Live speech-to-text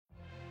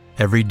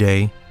Every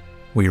day,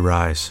 we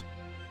rise,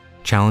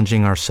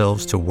 challenging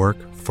ourselves to work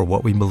for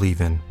what we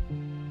believe in.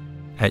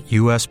 At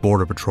U.S.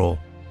 Border Patrol,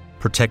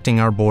 protecting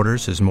our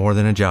borders is more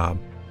than a job.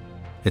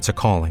 It's a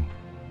calling.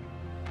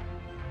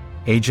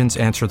 Agents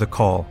answer the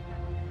call,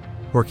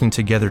 working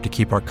together to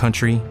keep our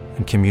country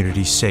and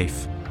communities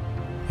safe.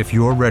 If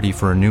you're ready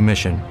for a new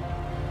mission,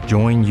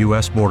 join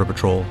U.S. Border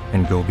Patrol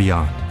and go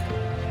beyond.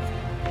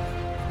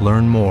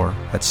 Learn more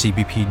at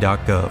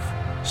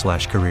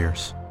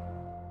cbp.gov/careers.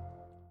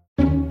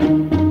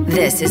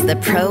 This is the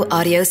Pro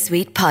Audio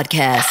Suite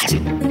podcast.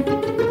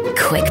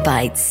 Quick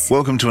Bites.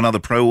 Welcome to another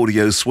Pro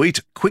Audio Suite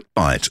Quick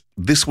Bite.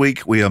 This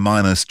week we are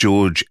minus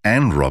George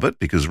and Robert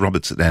because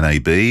Robert's at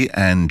NAB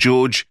and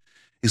George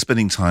is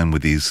spending time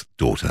with his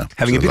daughter.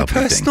 Having a bit of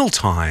personal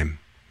time.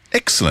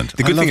 Excellent.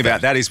 The good thing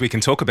about that is we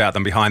can talk about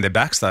them behind their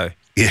backs, though.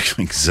 Yeah,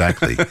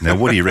 exactly. Now,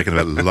 what do you reckon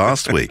about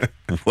last week?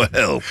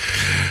 Well,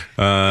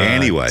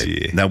 anyway,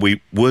 dear. Now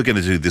we were going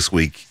to do this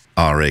week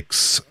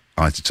RX,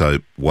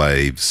 Isotope,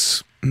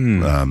 Waves,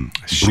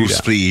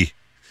 Bruce Lee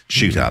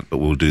shootout, but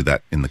we'll do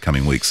that in the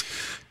coming weeks.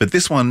 But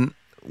this one,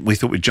 we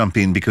thought we'd jump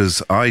in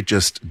because I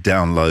just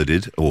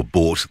downloaded or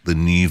bought the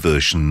new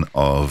version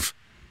of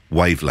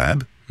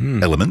WaveLab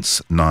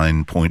Elements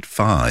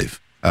 9.5.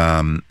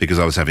 Because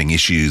I was having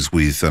issues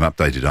with an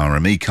updated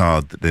RME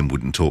card that then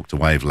wouldn't talk to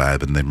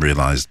WaveLab and then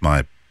realised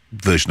my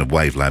version of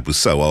WaveLab was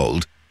so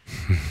old,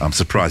 I'm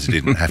surprised it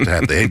didn't have to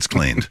have the heads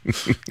cleaned.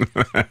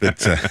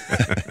 But,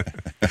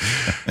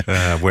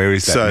 where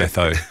is that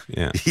metho?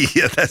 Yeah.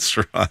 Yeah, that's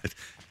right.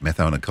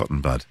 Metho and a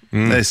cotton bud.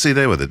 See,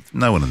 there with it.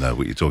 No one will know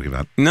what you're talking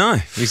about. No,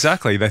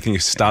 exactly. They think you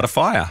start a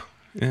fire.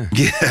 Yeah,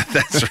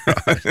 that's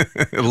right.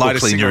 Light or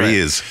clean your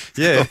ears.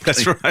 Yeah,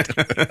 that's right.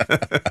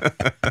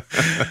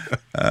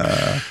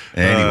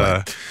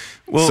 Anyway,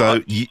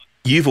 so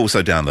you've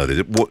also downloaded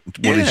it. What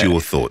is your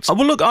thoughts?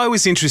 Well, look, I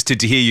was interested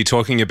to hear you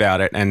talking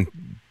about it, and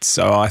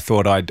so I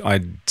thought I'd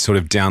sort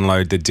of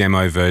download the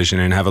demo version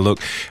and have a look.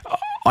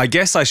 I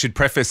guess I should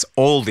preface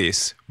all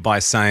this by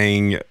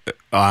saying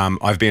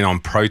I've been on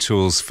Pro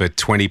Tools for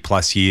 20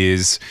 plus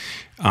years.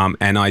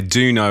 And I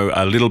do know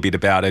a little bit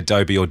about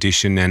Adobe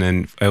Audition,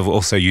 and I've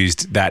also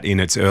used that in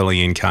its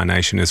early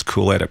incarnation as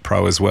Cool Edit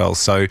Pro as well.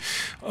 So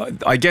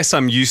I guess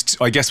what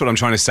I'm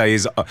trying to say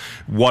is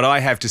what I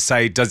have to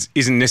say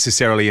isn't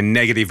necessarily a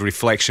negative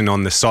reflection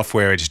on the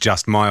software. It's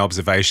just my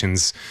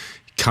observations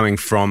coming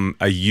from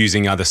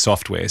using other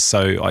software.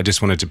 So I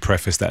just wanted to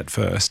preface that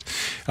first.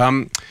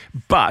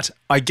 But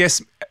I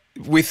guess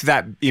with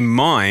that in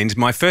mind,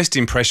 my first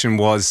impression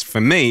was,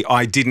 for me,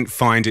 I didn't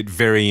find it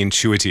very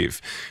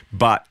intuitive.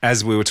 But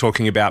as we were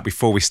talking about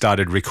before we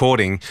started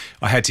recording,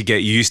 I had to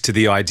get used to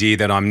the idea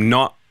that I'm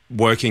not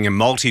working a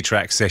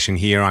multi-track session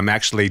here. I'm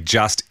actually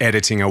just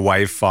editing a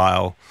WAV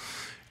file.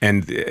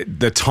 And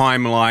the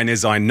timeline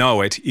as I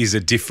know it is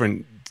a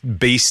different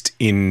beast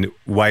in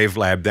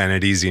WaveLab than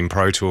it is in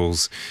Pro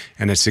Tools,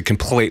 and it's a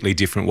completely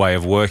different way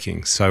of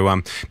working.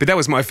 So, but that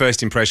was my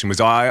first impression, was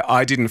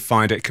I didn't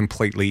find it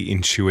completely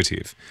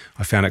intuitive.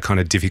 I found it kind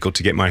of difficult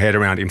to get my head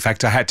around. In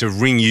fact, I had to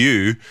ring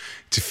you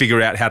to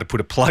figure out how to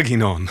put a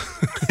plug-in on.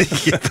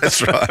 Yeah,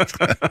 that's right.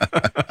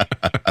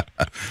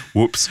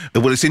 Whoops.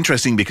 Well, it's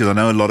interesting because I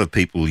know a lot of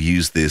people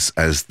use this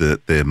as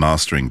their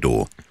mastering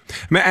DAW.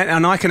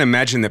 And I can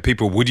imagine that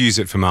people would use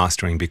it for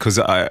mastering because,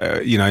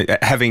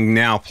 having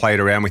now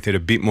played around with it a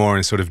bit more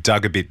and sort of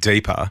dug a bit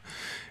deeper,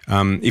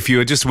 if you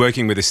were just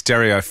working with a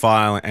stereo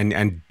file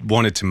and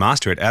wanted to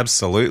master it,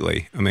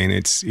 absolutely. I mean,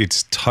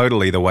 it's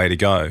totally the way to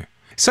go.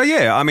 So,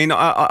 yeah, I mean,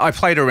 I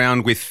played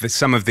around with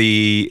some of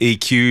the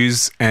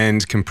EQs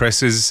and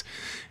compressors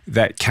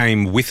that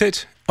came with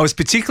it. I was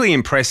particularly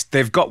impressed.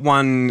 They've got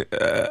one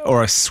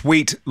or a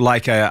suite,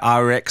 like a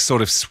RX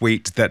sort of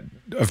suite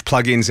of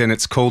plugins, and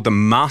it's called the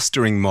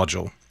mastering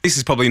module. This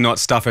is probably not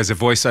stuff as a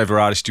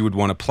voiceover artist you would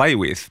want to play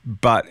with,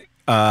 but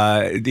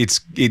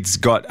it's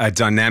got a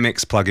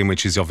dynamics plugin,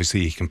 which is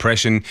obviously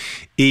compression,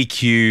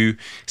 EQ,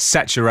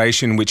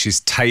 saturation, which is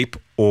tape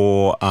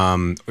or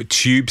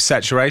tube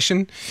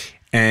saturation,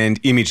 and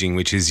imaging,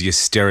 which is your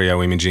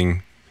stereo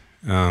imaging.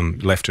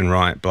 Left and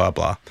right, blah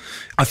blah.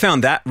 I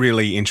found that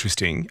really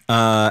interesting,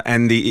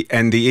 and the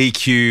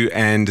EQ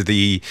and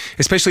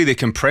especially the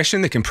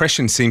compression. The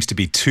compression seems to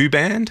be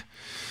 2-band,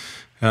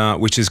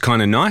 which is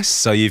kind of nice.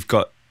 So you've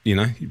got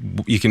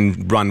you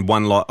can run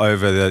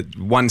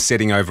one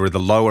setting over the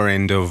lower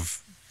end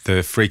of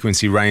the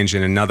frequency range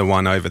and another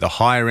one over the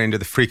higher end of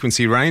the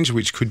frequency range,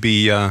 which could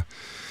be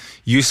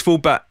useful.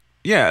 But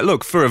yeah,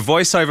 look, for a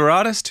voiceover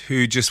artist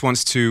who just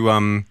wants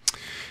to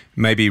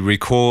maybe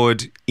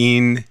record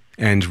in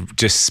and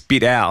just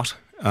spit out,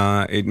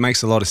 it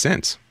makes a lot of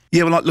sense.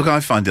 Yeah, well, look, I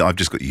find that I've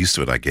just got used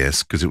to it, I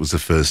guess, because it was the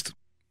first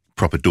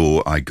proper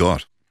DAW I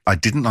got. I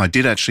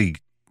did actually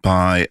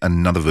buy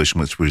another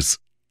version, which was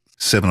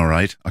 7 or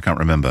 8, I can't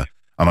remember,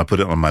 and I put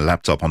it on my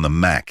laptop on the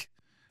Mac,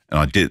 and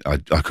I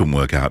couldn't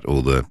work out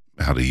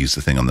how to use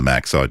the thing on the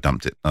Mac, so I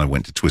dumped it, and I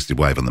went to Twisted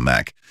Wave on the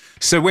Mac.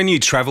 So when you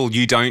travel,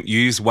 you don't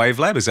use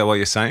WaveLab, is that what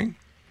you're saying?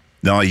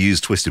 No, I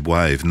used Twisted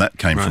Wave, and that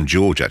came from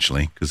George,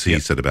 actually, because he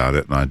said about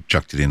it, and I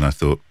chucked it in. I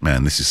thought,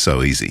 man, this is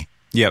so easy.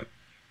 Yep.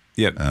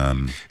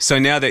 So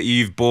now that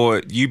you've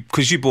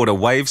because you bought a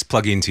Waves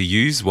plugin to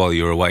use while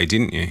you were away,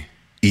 didn't you?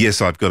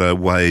 Yes, I've got a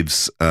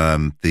Waves,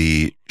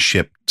 the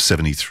Shep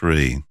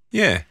 73.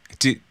 Yeah.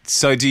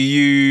 Have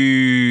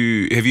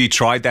you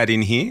tried that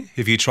in here?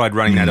 Have you tried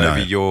running that over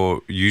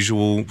your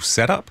usual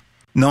setup?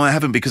 No, I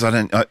haven't, because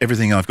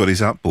everything I've got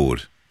is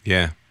outboard.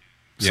 Yeah.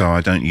 So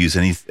I don't use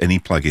any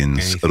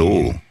plugins at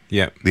all.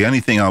 Yeah. The only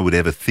thing I would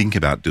ever think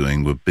about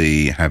doing would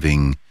be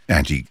having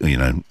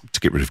to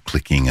get rid of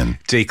clicking and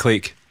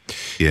declick.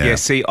 Yeah.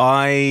 See,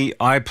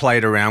 I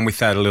played around with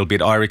that a little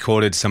bit. I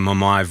recorded some of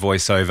my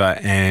voiceover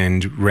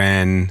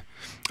and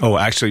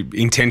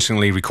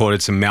intentionally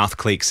recorded some mouth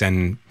clicks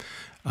and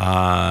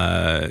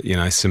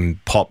some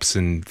pops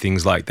and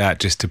things like that,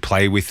 just to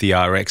play with the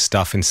RX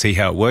stuff and see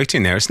how it worked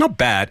in there. It's not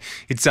bad.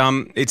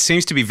 It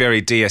seems to be very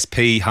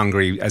DSP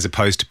hungry as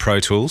opposed to Pro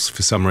Tools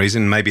for some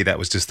reason. Maybe that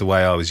was just the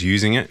way I was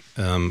using it.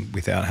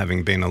 Without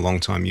having been a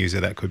long time user,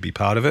 that could be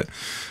part of it.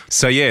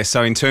 So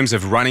in terms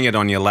of running it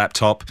on your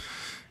laptop,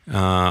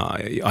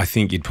 I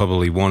think you'd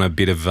probably want a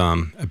bit of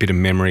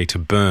memory to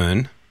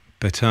burn.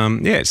 But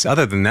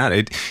other than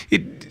that,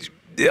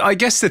 I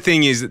guess the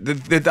thing is,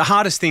 the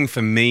hardest thing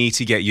for me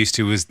to get used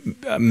to was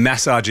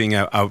massaging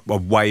a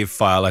wave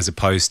file as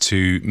opposed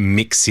to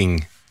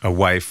mixing a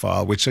wave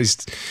file, which is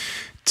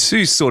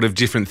two sort of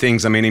different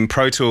things. I mean, in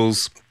Pro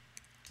Tools,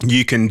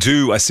 you can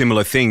do a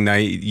similar thing.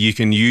 You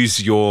can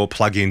use your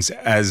plugins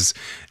as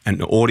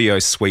an audio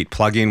suite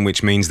plugin,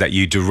 which means that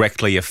you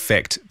directly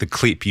affect the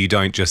clip. You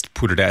don't just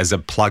put it as a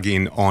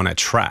plugin on a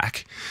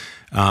track.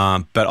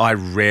 But I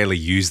rarely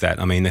use that.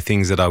 I mean, the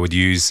things that I would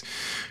use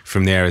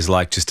from there is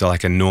just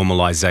like a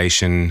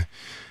normalization.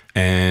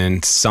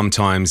 And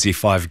sometimes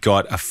if I've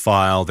got a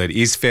file that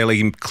is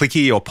fairly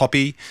clicky or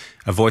poppy,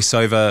 a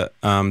voiceover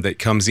that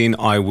comes in,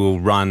 I will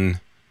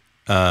run,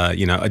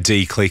 a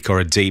D-click or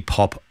a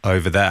D-pop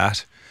over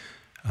that.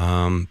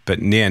 But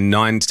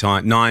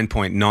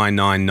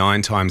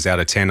 9.999 times out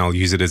of 10, I'll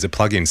use it as a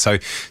plugin. So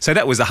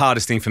that was the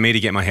hardest thing for me to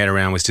get my head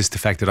around, was just the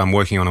fact that I'm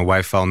working on a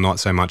wave file, not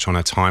so much on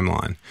a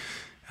timeline.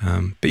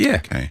 But yeah.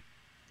 Okay.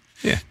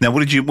 Yeah. Now,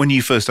 when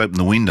you first opened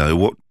the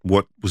window,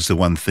 what was the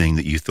one thing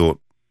that you thought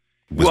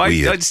was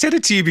weird? I said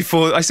it to you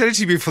before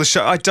the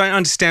show. I don't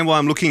understand why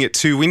I'm looking at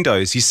two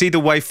windows. You see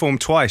the waveform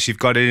twice. You've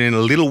got it in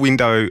a little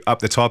window up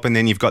the top, and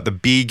then you've got the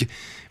big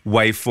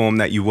waveform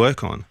that you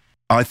work on.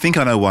 I think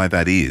I know why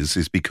that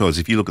is because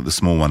if you look at the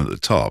small one at the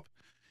top,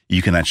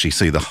 you can actually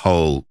see the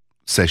whole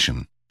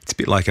session. It's a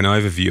bit like an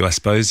overview, I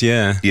suppose,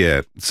 yeah.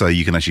 Yeah, so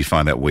you can actually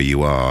find out where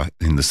you are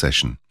in the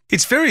session.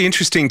 It's very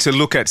interesting to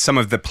look at some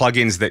of the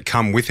plugins that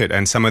come with it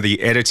and some of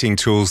the editing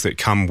tools that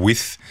come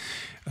with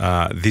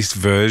this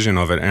version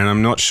of it, and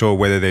I'm not sure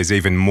whether there's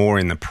even more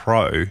in the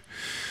Pro.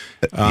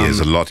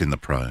 There's a lot in the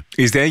Pro.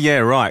 Is there? Yeah,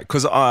 right.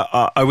 Because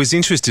I was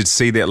interested to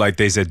see that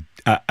there's a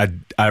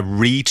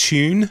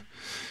retune,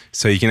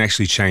 so you can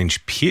actually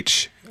change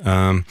pitch,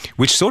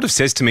 which sort of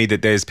says to me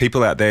that there's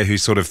people out there who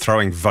sort of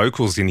throwing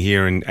vocals in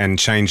here and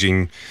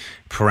changing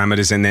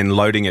parameters and then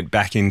loading it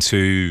back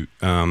into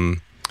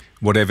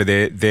whatever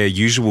their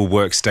usual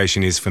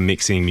workstation is for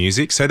mixing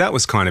music. So that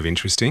was kind of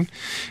interesting.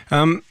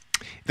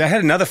 They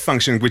had another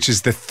function, which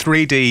is the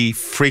 3D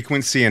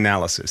frequency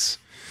analysis.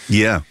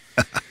 Yeah.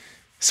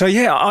 So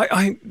yeah,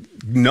 I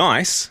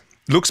nice,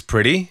 looks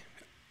pretty.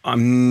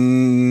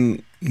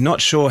 I'm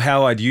not sure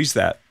how I'd use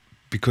that,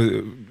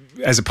 because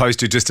as opposed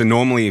to just a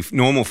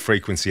normal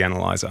frequency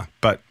analyzer.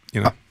 But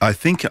I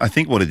think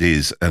what it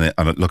is, and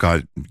look,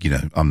 I'm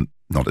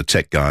not a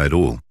tech guy at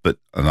all,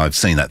 and I've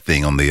seen that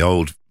thing on the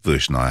old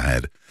version I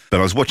had. But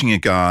I was watching a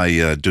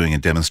guy doing a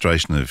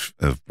demonstration of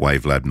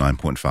WaveLab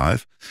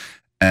 9.5,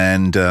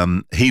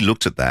 and he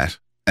looked at that,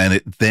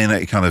 and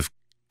I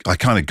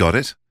kind of got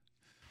it.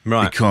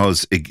 Right.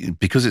 Because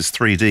it's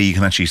 3D, you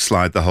can actually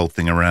slide the whole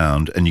thing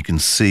around and you can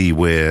see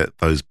where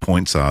those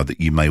points are that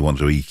you may want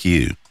to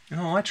EQ.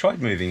 Oh, I tried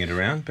moving it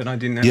around, but I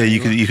didn't have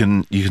you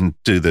can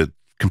do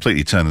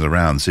completely turn it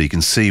around so you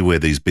can see where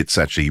these bits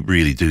actually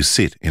really do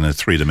sit in a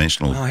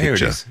three-dimensional picture. Here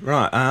it is.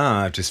 Right.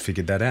 I've just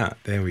figured that out.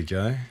 There we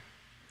go.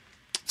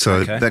 So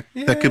okay.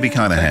 that could be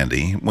kind of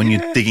handy when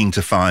you're digging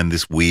to find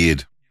this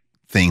weird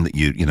thing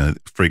that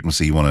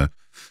frequency you want to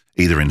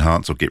either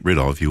enhance or get rid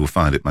of. You will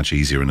find it much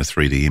easier in a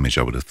 3D image,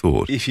 I would have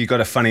thought. If you've got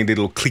a funny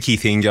little clicky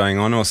thing going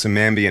on or some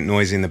ambient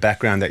noise in the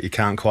background that you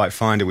can't quite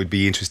find, it would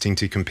be interesting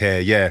to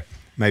compare,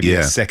 maybe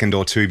a second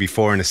or two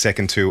before and a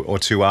second or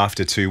two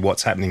after to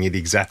what's happening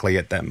exactly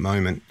at that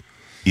moment.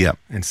 Yeah.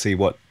 And see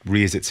what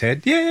rears its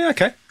head. Yeah,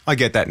 okay. I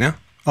get that now.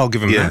 I'll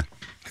give them that.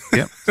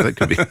 Yeah, so that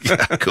could be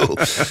cool.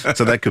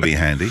 So that could be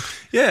handy.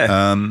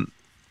 Yeah.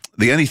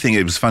 The only thing,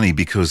 it was funny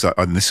because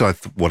this is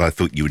what I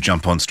thought you would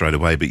jump on straight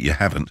away, but you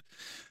haven't.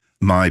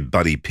 My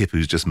buddy Pip,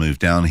 who's just moved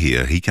down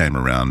here, he came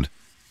around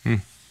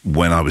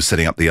when I was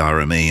setting up the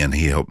RME, and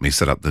he helped me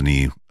set up the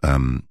new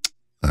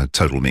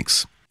Total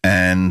Mix.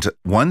 And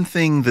one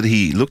thing that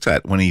he looked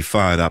at when he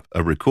fired up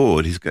a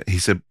record, he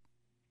said,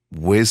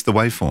 "Where's the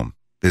waveform?"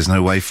 There's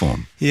no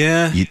waveform.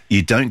 Yeah.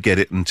 You don't get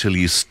it until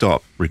you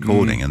stop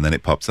recording and then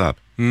it pops up.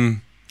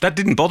 That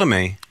didn't bother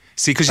me.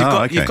 See, because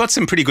you've got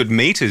some pretty good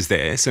meters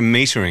there, some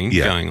metering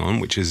going on,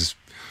 which is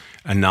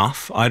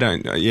enough. I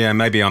don't. Yeah,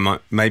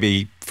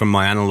 maybe from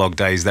my analog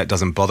days that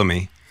doesn't bother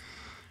me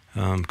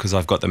because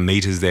I've got the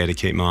meters there to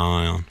keep my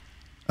eye on.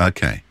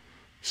 Okay.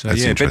 So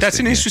but that's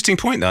an interesting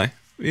point, though.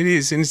 It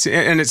is,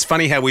 and it's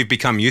funny how we've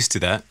become used to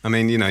that. I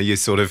mean, you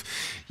sort of,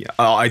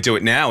 I do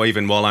it now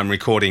even while I'm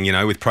recording,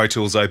 with Pro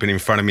Tools open in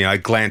front of me, I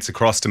glance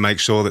across to make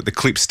sure that the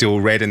clip's still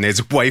red and there's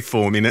a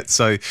waveform in it.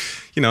 So,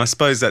 I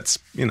suppose that's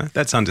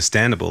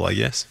understandable, I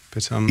guess.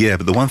 But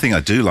but the one thing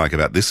I do like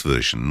about this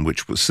version,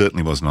 which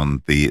certainly wasn't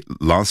on the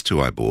last two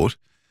I bought,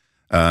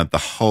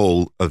 the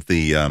whole of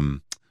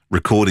the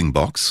recording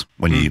box,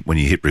 when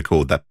you hit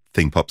record, that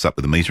thing pops up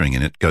with the metering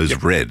in it, goes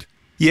red.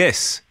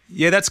 Yes.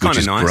 Yeah, that's kind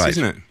of nice, great.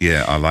 Isn't it?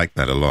 Yeah, I like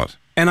that a lot.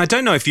 And I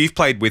don't know if you've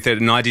played with it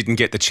and I didn't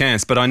get the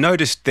chance, but I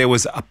noticed there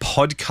was a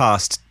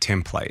podcast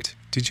template.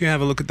 Did you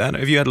have a look at that?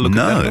 Have you had a look at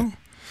that at all?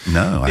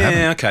 No, I haven't.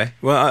 Yeah, okay.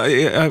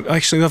 Well,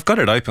 actually, I've got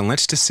it open.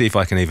 Let's just see if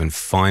I can even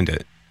find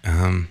it.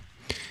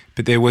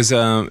 But there was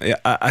a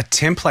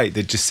template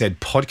that just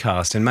said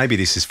podcast, and maybe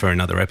this is for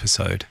another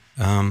episode.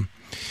 Yeah,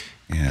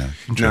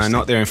 no,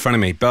 not there in front of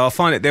me, but I'll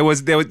find it. There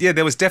was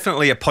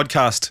definitely a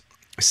podcast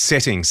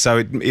setting, so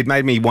it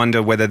made me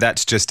wonder whether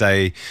that's just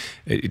we're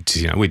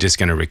just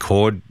going to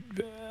record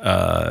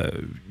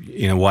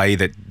in a way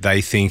that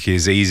they think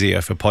is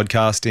easier for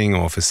podcasting,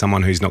 or for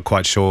someone who's not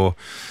quite sure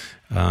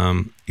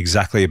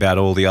exactly about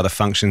all the other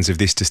functions of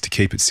this, just to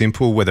keep it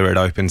simple, whether it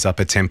opens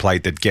up a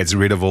template that gets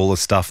rid of all the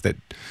stuff that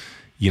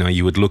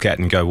you would look at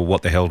and go, well,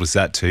 what the hell does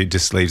that do?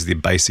 Just leaves the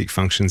basic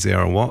functions there,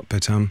 or what?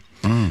 But I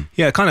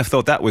kind of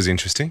thought that was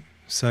interesting.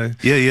 So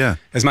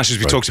as much as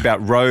we talked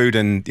about Rode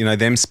and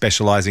them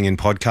specialising in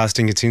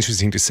podcasting, it's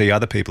interesting to see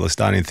other people are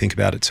starting to think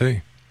about it too.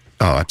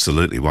 Oh,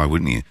 absolutely. Why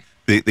wouldn't you?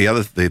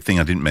 The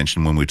thing I didn't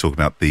mention when we were talking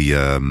about the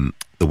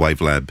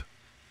WaveLab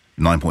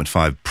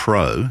 9.5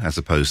 Pro as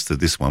opposed to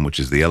this one, which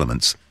is the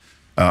Elements,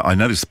 I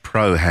noticed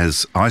Pro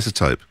has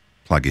isotope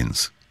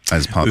plugins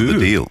as part of the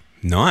deal.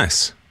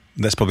 Nice.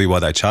 That's probably why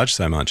they charge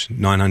so much,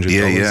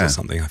 $900 or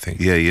something, I think.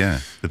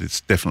 Yeah. But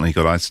it's definitely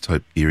got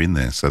isotope gear in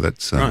there, so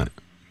that's right.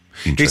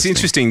 It's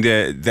interesting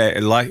that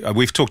like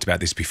we've talked about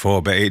this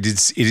before, but it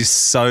is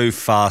so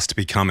fast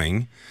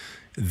becoming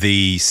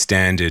the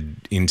standard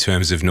in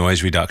terms of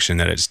noise reduction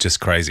that it's just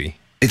crazy.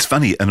 It's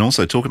funny, and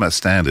also talking about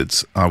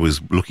standards, I was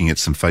looking at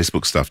some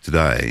Facebook stuff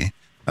today,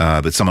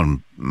 but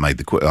someone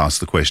asked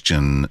the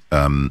question,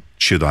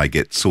 should I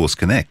get Source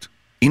Connect?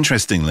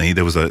 Interestingly,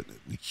 there was a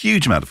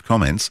huge amount of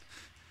comments,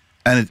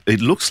 and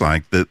it looks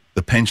like that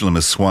the pendulum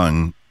has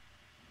swung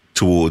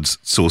towards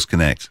Source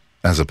Connect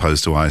as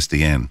opposed to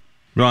ISDN.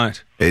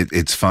 Right.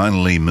 It's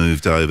finally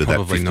moved over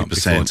Probably that 50%. Not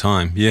before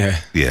time,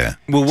 yeah. Yeah.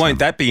 Well, won't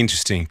that be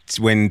interesting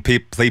when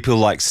people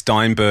like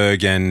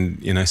Steinberg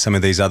and, some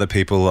of these other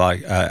people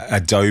like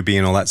Adobe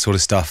and all that sort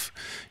of stuff,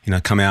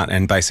 come out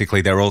and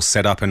basically they're all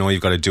set up and all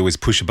you've got to do is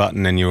push a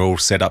button and you're all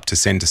set up to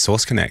send to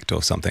Source Connect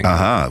or something.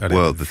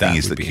 Well, the thing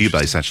is that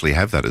Cubase actually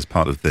have that as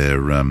part of their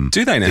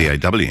do they now?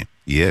 DAW.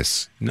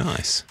 Yes.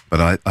 Nice.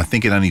 But I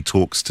think it only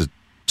talks to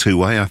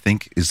two-way, I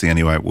think, is the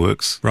only way it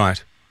works.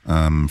 Right.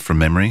 From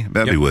memory.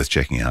 That'd be worth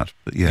checking out.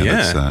 But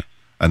that's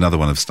another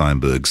one of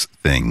Steinberg's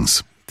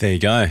things. There you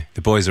go.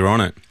 The boys are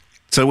on it.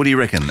 So what do you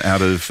reckon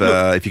out of,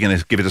 if you're going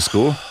to give it a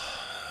score?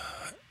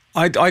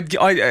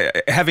 I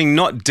having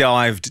not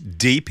dived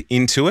deep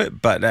into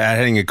it, but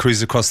having a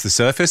cruise across the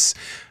surface,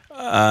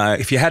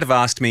 if you had have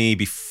asked me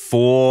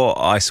before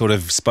I sort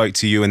of spoke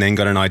to you and then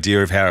got an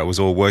idea of how it was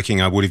all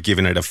working, I would have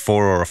given it a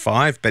 4 or a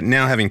 5. But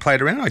now having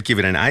played around, I'd give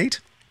it an 8.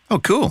 Oh,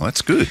 cool.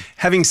 That's good.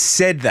 Having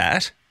said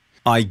that,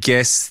 I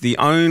guess the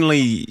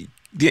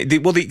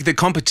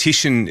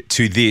competition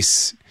to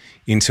this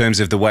in terms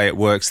of the way it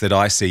works that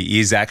I see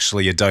is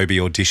actually Adobe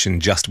Audition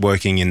just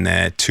working in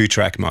their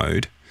 2-track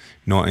mode,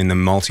 not in the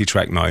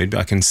multi-track mode.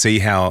 I can see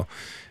how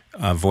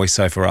a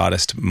voiceover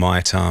artist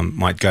might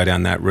go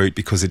down that route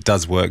because it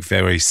does work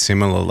very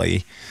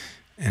similarly.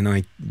 And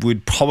I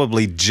would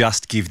probably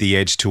just give the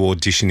edge to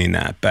Audition in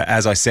that. But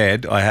as I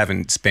said, I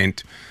haven't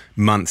spent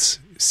months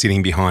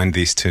sitting behind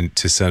this to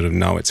sort of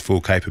know its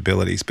full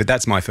capabilities. But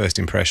that's my first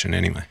impression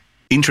anyway.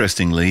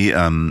 Interestingly,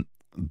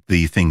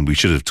 the thing we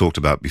should have talked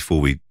about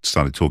before we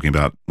started talking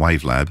about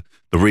WaveLab,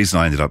 the reason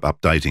I ended up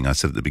updating, I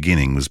said at the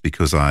beginning, was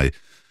because I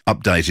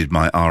updated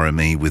my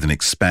RME with an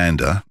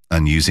expander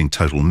and using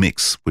Total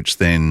Mix, which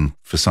then,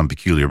 for some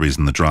peculiar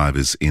reason, the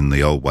drivers in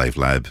the old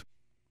WaveLab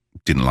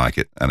didn't like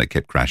it and it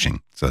kept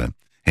crashing. So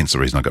hence the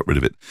reason I got rid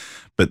of it.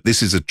 But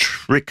this is a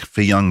trick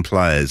for young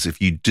players. If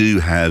you do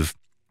have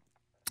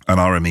an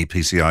RME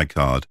PCI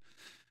card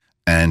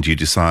and you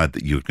decide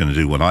that you're going to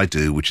do what I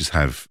do, which is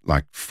have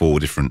like 4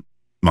 different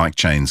mic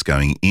chains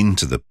going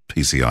into the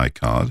PCI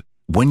card,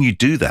 when you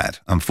do that,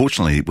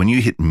 unfortunately, when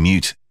you hit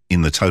mute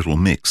in the Total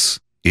Mix,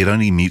 it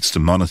only mutes to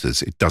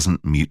monitors. It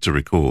doesn't mute to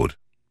record.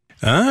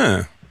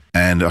 Ah.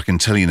 And I can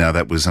tell you now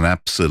that was an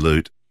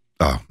absolute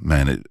oh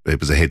man, it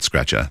was a head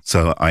scratcher.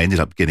 So I ended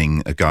up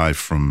getting a guy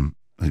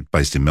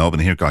based in Melbourne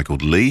here, a guy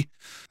called Lee,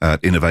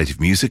 Innovative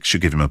Music.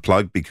 Should give him a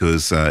plug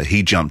because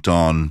he jumped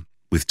on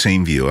with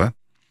TeamViewer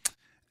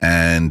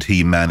and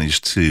he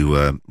managed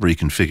to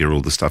reconfigure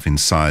all the stuff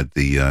inside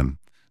the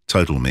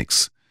Total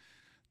Mix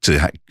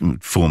to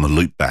form a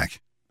loop back.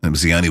 It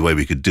was the only way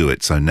we could do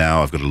it. So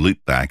now I've got a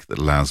loop back that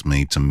allows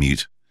me to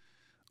mute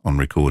on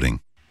recording.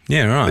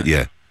 Yeah, right. But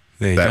yeah,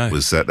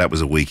 that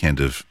was a weekend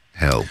of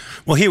hell.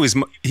 Well, here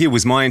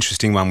was my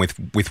interesting one with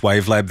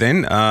WaveLab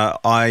then.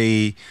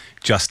 I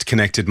just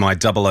connected my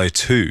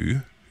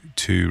 002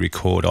 to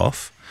record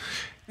off,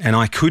 and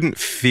I couldn't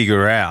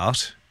figure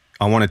out.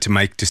 I wanted to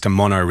make just a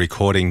mono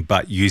recording,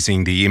 but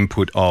using the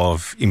input 2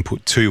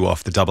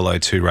 off the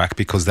 002 rack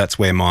because that's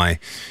where my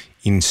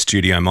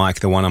in-studio mic,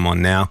 the one I'm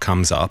on now,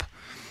 comes up.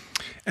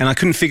 And I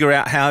couldn't figure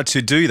out how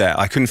to do that.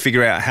 I couldn't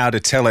figure out how to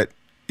tell it.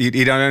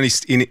 It only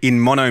in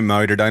mono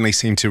mode, it only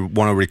seemed to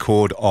want to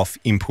record off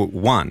input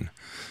 1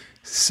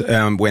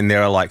 when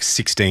there are like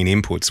 16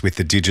 inputs with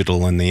the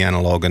digital and the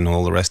analog and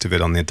all the rest of it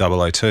on the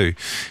 002.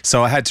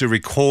 So I had to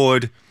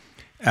record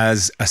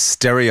as a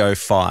stereo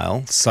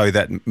file so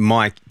that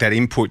that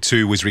input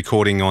 2 was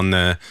recording on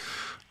the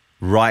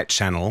right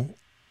channel.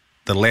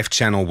 The left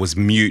channel was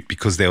mute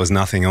because there was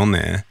nothing on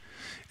there.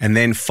 And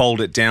then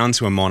fold it down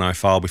to a mono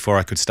file before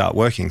I could start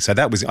working. So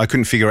I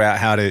couldn't figure out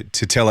how to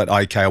tell it,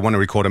 okay, I want to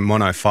record a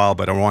mono file,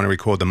 but I want to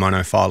record the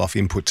mono file off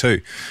input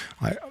 2.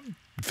 I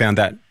found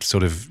that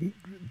sort of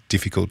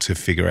difficult to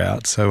figure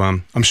out. So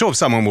I'm sure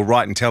someone will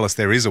write and tell us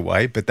there is a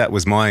way, but that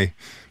was my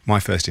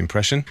first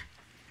impression.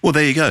 Well,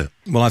 there you go.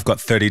 Well, I've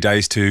got 30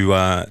 days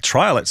to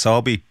trial it, so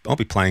I'll be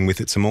playing with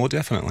it some more,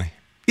 definitely.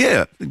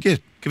 Yeah.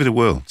 Give it a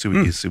whirl. See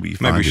what you find.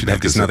 Maybe we should have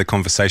this another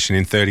conversation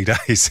in 30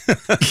 days.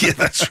 Yeah,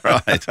 that's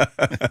right.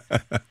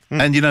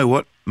 And you know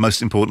what?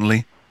 Most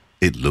importantly,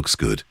 it looks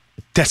good.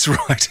 That's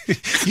right.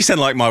 You sound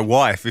like my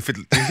wife. You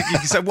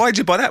say, why did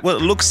you buy that? Well,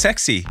 it looks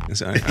sexy.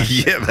 So,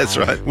 yeah, that's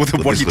right. Well,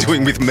 then what are you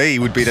doing with me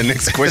would be the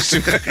next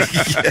question.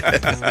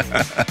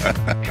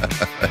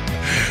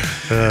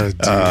 Oh,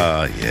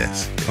 dear.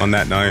 Yes. On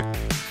that note.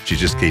 She's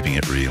just keeping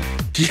it real.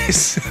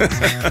 Yes.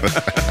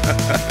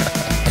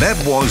 That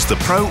was the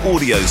Pro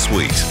Audio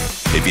Suite.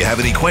 If you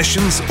have any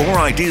questions or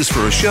ideas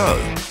for a show,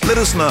 let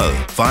us know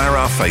via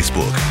our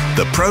Facebook,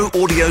 the Pro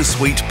Audio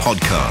Suite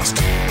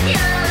Podcast.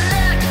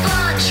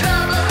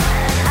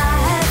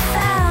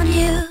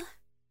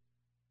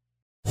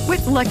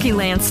 With Lucky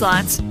Land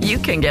Slots, you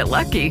can get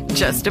lucky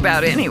just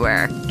about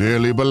anywhere.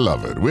 Dearly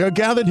beloved, we are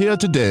gathered here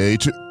today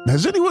to...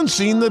 Has anyone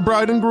seen the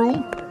bride and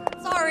groom?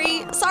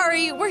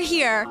 Sorry, we're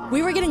here.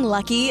 We were getting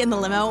lucky in the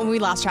limo and we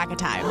lost track of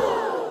time.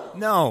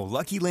 No,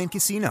 Lucky Land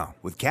Casino,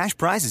 with cash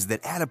prizes that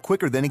add up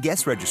quicker than a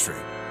guest registry.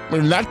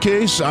 In that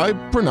case, I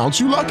pronounce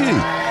you lucky.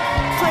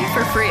 Play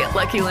for free at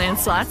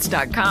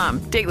LuckyLandSlots.com.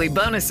 Daily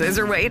bonuses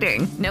are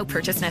waiting. No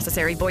purchase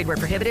necessary. Void where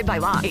prohibited by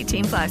law.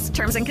 18+.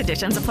 Terms and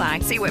conditions apply.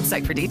 See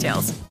website for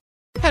details.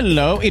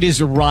 Hello, it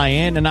is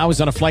Ryan, and I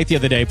was on a flight the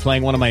other day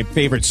playing one of my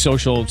favorite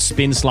social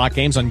spin slot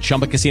games on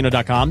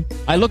ChumbaCasino.com.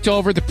 I looked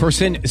over at the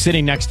person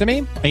sitting next to me,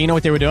 and you know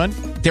what they were doing?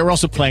 They were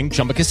also playing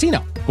Chumba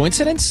Casino.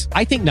 Coincidence?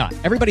 I think not.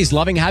 Everybody's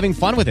loving having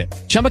fun with it.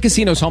 Chumba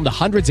Casino is home to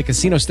hundreds of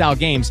casino-style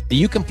games that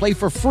you can play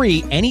for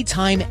free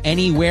anytime,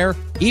 anywhere,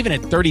 even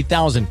at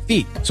 30,000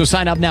 feet. So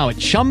sign up now at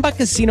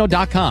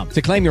ChumbaCasino.com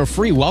to claim your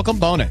free welcome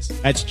bonus.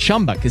 That's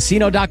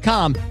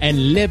ChumbaCasino.com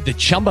and live the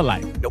Chumba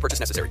life. No purchase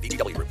necessary.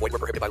 VGW. Void where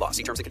prohibited by law.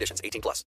 See terms and conditions. 18+.